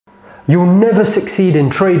You'll never succeed in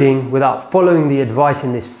trading without following the advice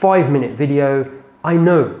in this 5-minute video. I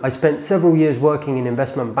know I spent several years working in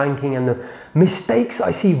investment banking, and the mistakes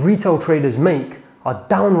I see retail traders make are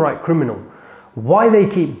downright criminal. Why they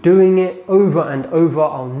keep doing it over and over,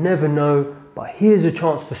 I'll never know, but here's a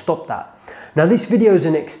chance to stop that. Now, this video is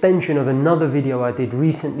an extension of another video I did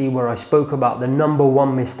recently where I spoke about the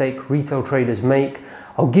 #1 mistake retail traders make.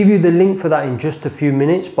 I'll give you the link for that in just a few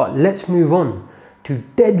minutes, but let's move on to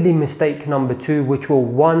deadly mistake number 2, which will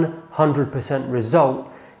 100% result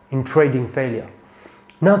in trading failure.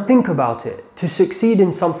 Now think about it. To succeed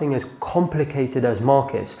in something as complicated as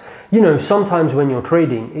markets, sometimes when you're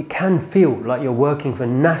trading, it can feel like you're working for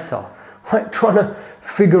NASA, like trying to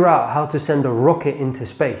figure out how to send a rocket into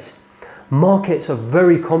space. Markets are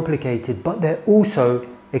very complicated, but they're also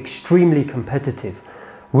extremely competitive.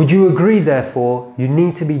 Would you agree, therefore, you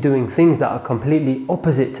need to be doing things that are completely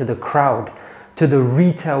opposite to the crowd, to the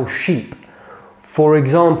retail sheep? For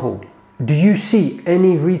example, do you see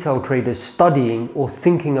any retail traders studying or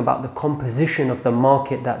thinking about the composition of the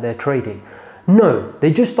market that they're trading? No, they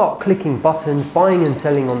just start clicking buttons, buying and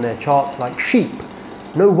selling on their charts like sheep.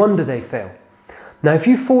 No wonder they fail. Now, if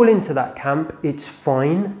you fall into that camp, it's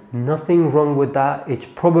fine, nothing wrong with that. It's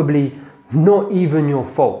probably not even your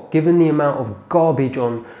fault, given the amount of garbage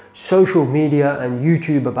on social media and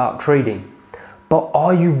YouTube about trading. But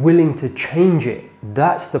are you willing to change it?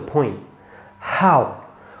 That's the point. How?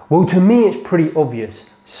 Well, to me, it's pretty obvious.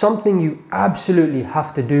 Something you absolutely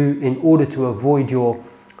have to do in order to avoid your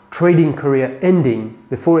trading career ending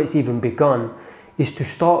before it's even begun is to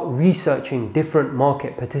start researching different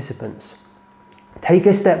market participants. Take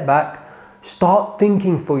a step back, start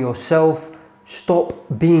thinking for yourself, stop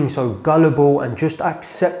being so gullible and just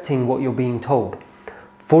accepting what you're being told.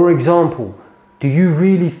 For example, do you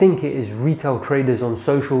really think it is retail traders on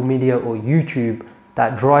social media or YouTube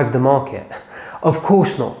that drive the market? Of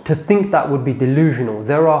course not. To think that would be delusional.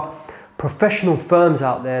 There are professional firms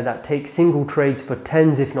out there that take single trades for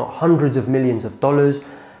tens, if not hundreds of millions of dollars.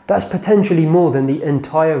 That's potentially more than the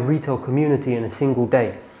entire retail community in a single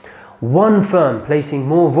day. One firm placing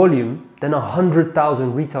more volume than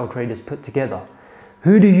 100,000 retail traders put together.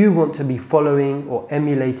 Who do you want to be following or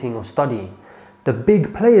emulating or studying? The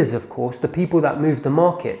big players, of course, the people that move the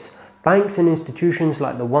markets, banks and institutions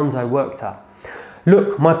like the ones I worked at.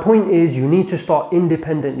 Look, my point is you need to start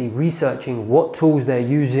independently researching what tools they're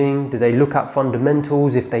using. Do they look at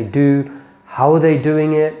fundamentals? If they do, how are they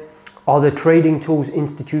doing it? Are the trading tools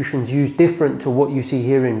institutions use different to what you see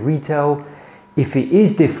here in retail? If it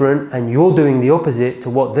is different and you're doing the opposite to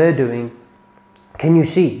what they're doing, can you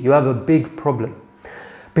see you have a big problem?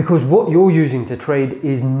 Because what you're using to trade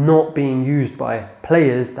is not being used by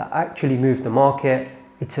players that actually move the market.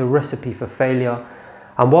 It's a recipe for failure.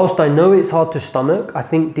 And whilst I know it's hard to stomach, I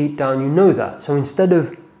think deep down you know that. So instead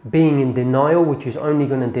of being in denial, which is only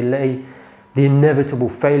going to delay the inevitable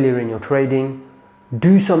failure in your trading,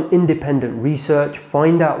 do some independent research,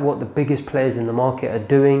 find out what the biggest players in the market are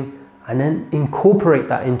doing, and then incorporate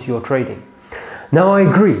that into your trading. Now, I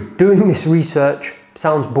agree, doing this research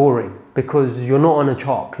sounds boring because you're not on a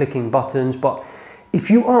chart clicking buttons, but if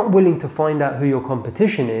you aren't willing to find out who your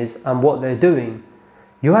competition is and what they're doing,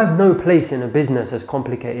 you have no place in a business as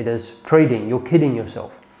complicated as trading. You're kidding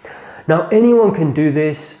yourself. Now, anyone can do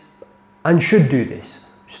this and should do this.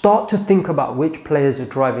 Start to think about which players are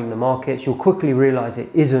driving the markets. You'll quickly realize it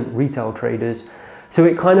isn't retail traders. So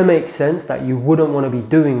it kind of makes sense that you wouldn't want to be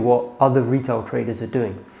doing what other retail traders are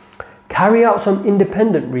doing. Carry out some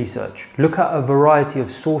independent research. Look at a variety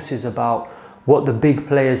of sources about what the big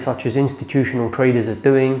players such as institutional traders are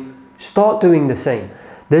doing. Start doing the same.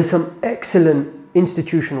 There's some excellent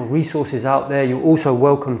institutional resources out there. You're also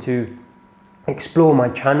welcome to explore my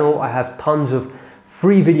channel. I have tons of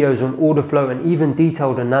free videos on Orderflow and even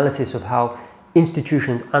detailed analysis of how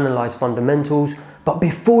institutions analyze fundamentals. But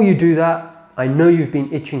before you do that, I know you've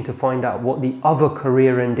been itching to find out what the other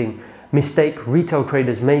career-ending mistake retail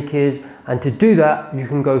traders make is, and to do that, you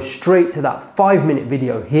can go straight to that 5-minute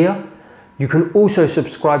video here. You can also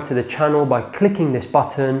subscribe to the channel by clicking this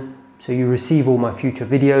button so you receive all my future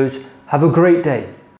videos. Have a great day.